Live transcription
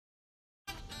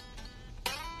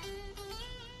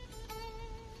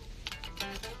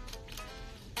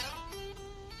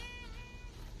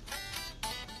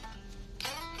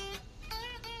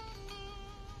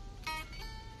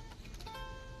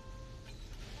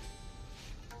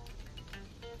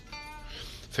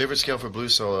Favorite scale for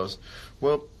blues solos?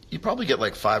 Well, you probably get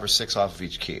like 5 or 6 off of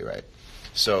each key, right?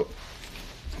 So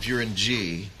if you're in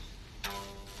G,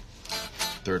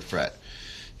 3rd fret,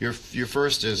 your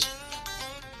first is,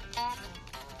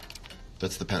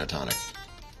 that's the pentatonic.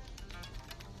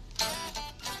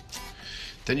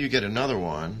 Then you get another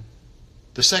one.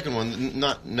 The second one,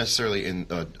 not necessarily in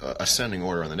ascending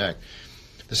order on the neck.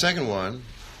 The second one,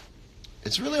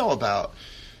 it's really all about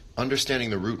understanding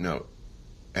the root note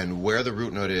and where the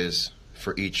root note is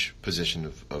for each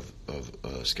position of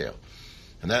scale.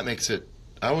 And that makes it,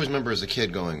 I always remember as a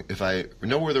kid going, if I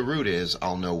know where the root is,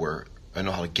 I know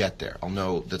how to get there. I'll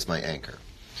know that's my anchor.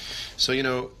 So,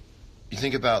 you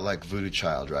think about like Voodoo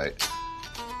Child, right?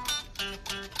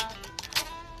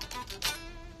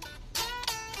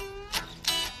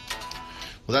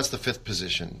 Well, that's the 5th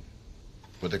position,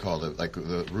 what they call it, like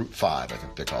the root 5, I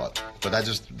think they call it. But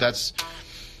that's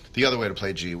the other way to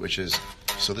play G, which is,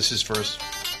 so this is first.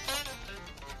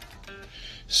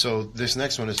 So this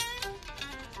next one is,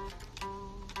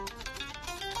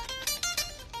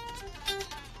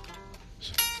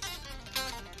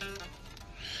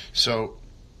 so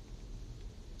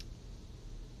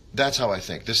that's how I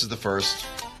think. This is the first,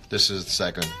 this is the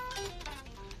second,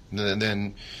 and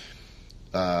then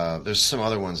there's some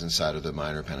other ones inside of the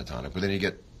minor pentatonic, but then you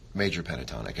get major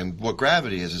pentatonic. And what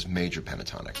gravity is major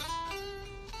pentatonic,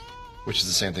 which is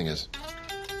the same thing as,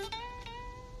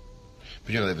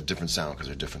 but they have a different sound because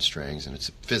they're different strings, and it's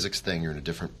a physics thing. You're in a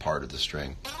different part of the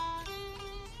string.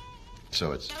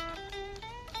 So it's,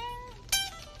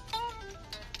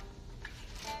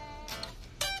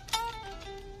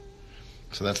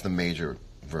 so that's the major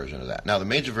version of that. Now the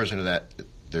major version of that,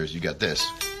 you got this.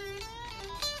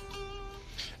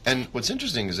 And what's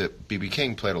interesting is that B.B.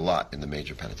 King played a lot in the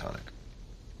major pentatonic.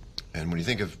 And when you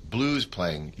think of blues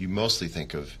playing, you mostly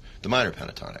think of the minor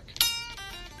pentatonic.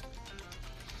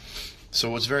 So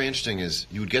what's very interesting is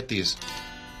you would get these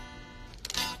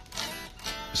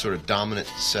sort of dominant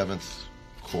 7th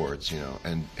chords,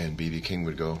 and B.B. King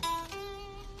would go,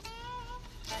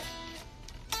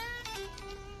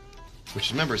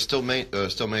 which remember is still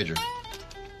major.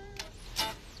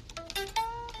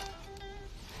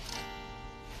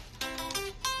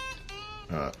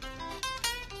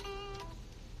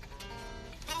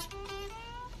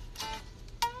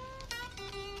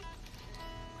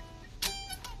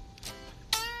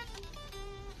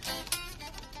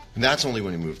 And that's only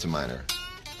when you move to minor.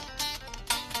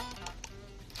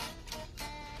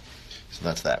 So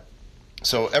that's that.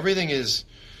 So everything is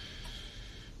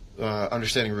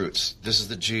understanding roots. This is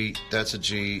the G, that's a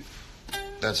G,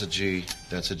 that's a G,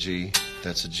 that's a G,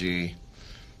 that's a G,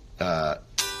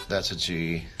 that's a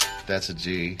G, that's a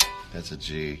G, that's a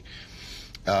G.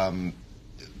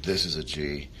 This is a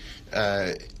G.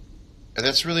 And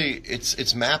that's really,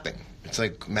 it's mapping. It's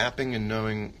like mapping and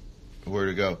knowing where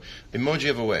to go. Emoji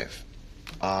of a Wave.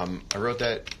 I wrote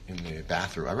that in the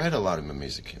bathroom. I write a lot of my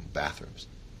music in bathrooms.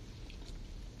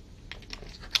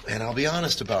 And I'll be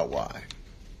honest about why.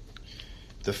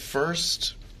 The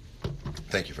first,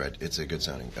 thank you, Fred. It's a good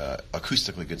sounding,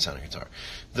 acoustically good sounding guitar.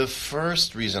 The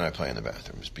first reason I play in the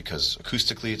bathroom is because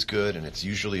acoustically it's good, and it's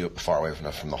usually far away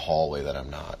enough from the hallway that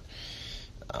I'm not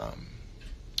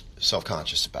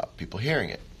self-conscious about people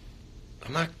hearing it.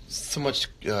 I'm not so much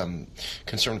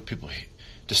concerned with people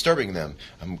disturbing them.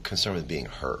 I'm concerned with being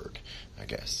heard, I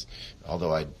guess,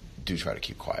 although I do try to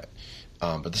keep quiet.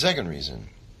 But the second reason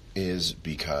is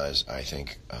because I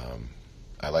think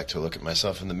I like to look at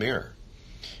myself in the mirror.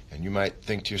 And you might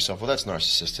think to yourself, well, that's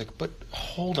narcissistic, but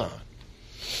hold on.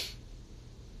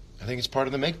 I think it's part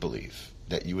of the make-believe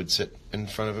that you would sit in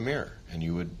front of a mirror and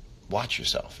you would watch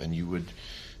yourself and you would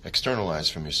externalize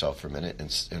from yourself for a minute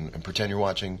and pretend you're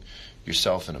watching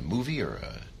yourself in a movie or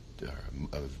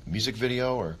a music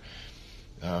video or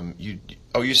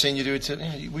you're saying you do it too?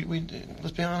 Yeah,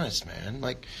 let's be honest, man.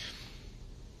 Like,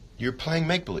 you're playing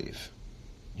make-believe.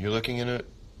 You're looking in a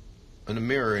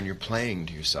mirror and you're playing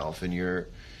to yourself and you're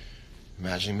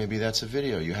imagining maybe that's a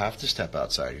video. You have to step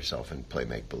outside yourself and play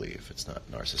make-believe. It's not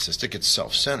narcissistic. It's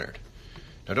self-centered.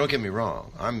 Now, don't get me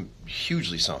wrong. I'm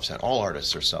hugely self-centered. All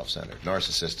artists are self-centered.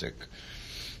 Narcissistic,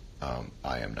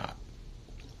 I am not.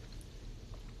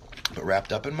 But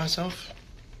wrapped up in myself,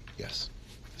 yes.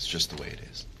 It's just the way it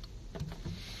is.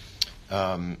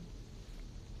 I'm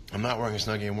not wearing a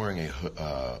snuggie. I'm wearing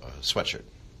a sweatshirt.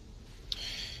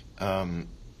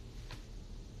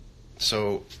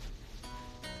 So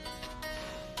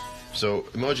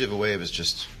emoji of a wave is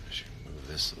just, I should move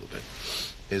this a little bit,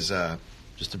 is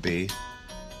just a B.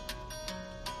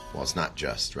 Well, it's not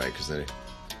just, right? Because they...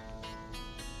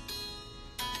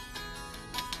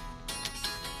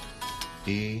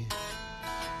 E,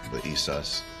 the E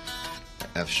sus,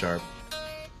 F sharp.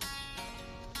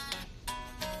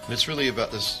 And it's really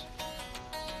about this,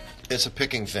 it's a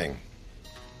picking thing.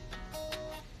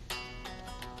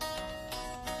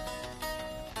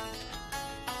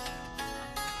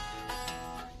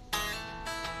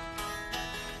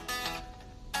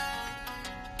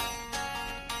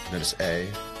 Then it's A.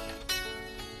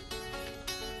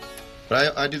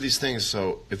 But I do these things,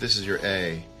 so if this is your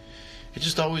A, it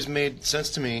just always made sense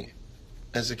to me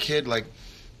as a kid, like,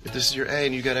 if this is your A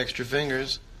and you got extra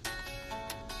fingers.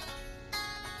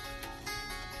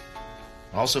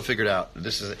 I also figured out,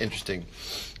 this is interesting,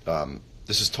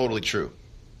 this is totally true,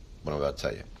 what I'm about to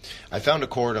tell you. I found a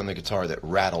chord on the guitar that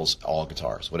rattles all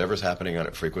guitars. Whatever's happening on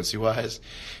it frequency-wise,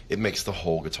 it makes the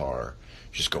whole guitar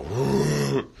just go,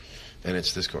 and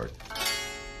it's this chord.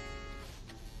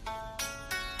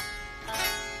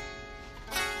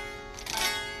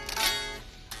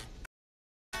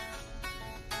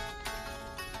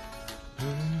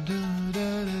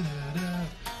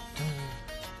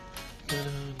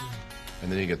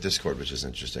 And then you get this chord, which is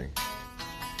interesting.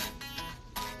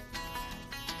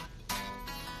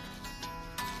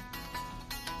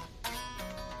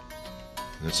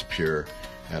 And it's a pure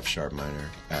F sharp minor,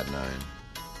 add 9.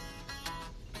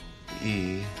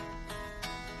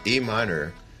 E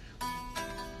minor,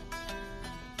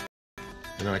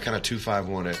 and then I kind of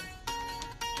 2-5-1 it.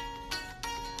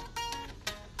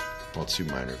 Well, 2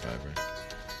 minor 5, right?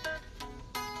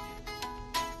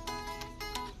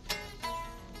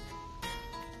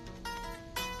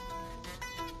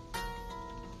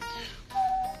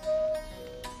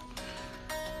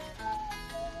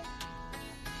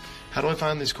 How do I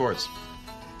find these chords?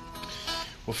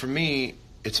 Well, for me,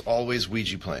 it's always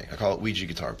Ouija playing. I call it Ouija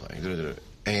guitar playing.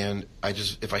 And I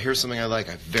just, if I hear something I like,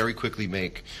 I very quickly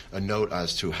make a note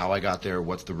as to how I got there,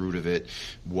 what's the root of it,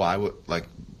 why, like,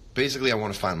 basically I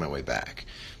want to find my way back.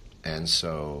 And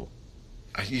so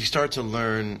you start to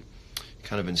learn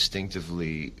kind of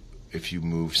instinctively, if you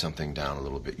move something down a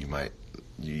little bit,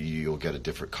 you'll get a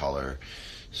different color.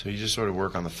 So you just sort of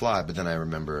work on the fly, but then I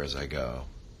remember as I go.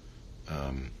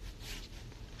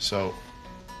 So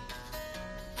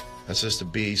that's just a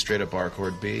B, straight up bar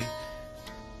chord B.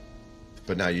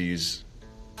 But now you use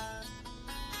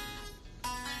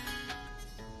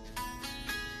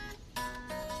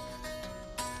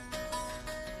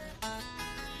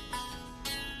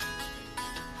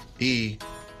E,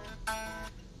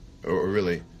 or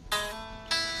really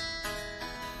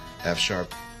F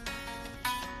sharp.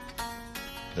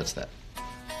 That's that.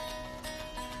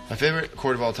 My favorite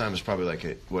chord of all time is probably like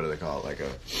a, what do they call it,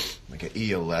 like a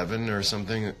E11 or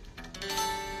something.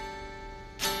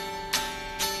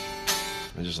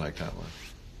 I just like that one.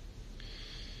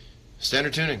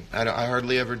 Standard tuning. I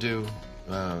hardly ever do.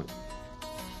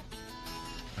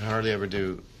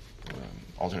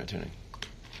 Alternate tuning.